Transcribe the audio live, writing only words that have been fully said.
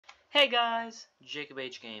Hey guys, Jacob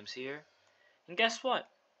H Games here, and guess what?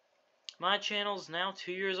 My channel is now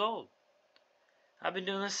 2 years old. I've been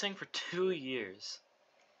doing this thing for 2 years,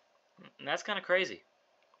 and that's kind of crazy.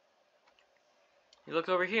 You look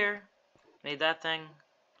over here, made that thing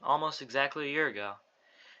almost exactly a year ago,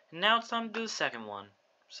 and now it's time to do the second one.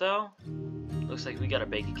 So, looks like we gotta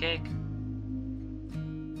bake a cake.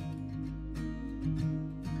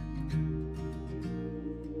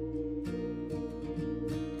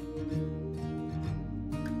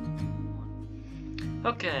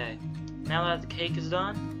 Okay, now that the cake is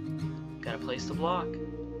done, gotta place the block.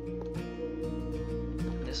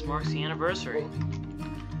 This marks the anniversary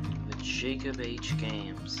of Jacob H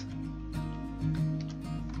Games.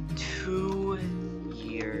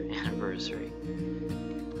 2-year anniversary.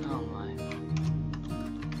 Oh my.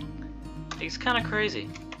 It's kinda crazy.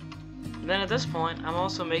 And then at this point, I'm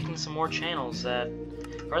also making some more channels that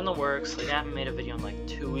are in the works. Like I haven't made a video in like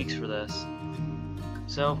 2 weeks for this.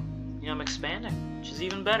 So, I'm expanding, which is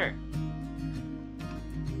even better.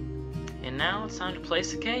 And now it's time to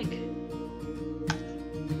place the cake.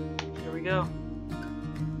 Here we go.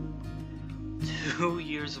 2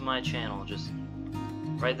 years of my channel, just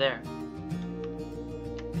right there.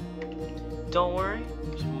 Don't worry,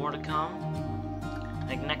 there's more to come.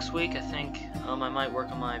 Like next week, I think I might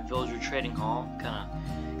work on my villager trading hall. Kinda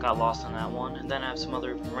got lost on that one. And then I have some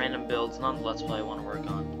other random builds, not the Let's Play I want to work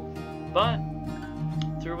on. But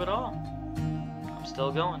through it all, I'm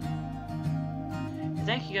still going. And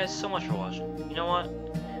thank you guys so much for watching. You know what?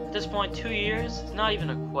 At this point, 2 years, it's not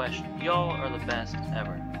even a question. Y'all are the best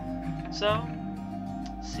ever. So,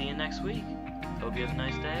 see you next week. Hope you have a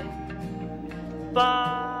nice day.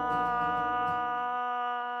 Bye!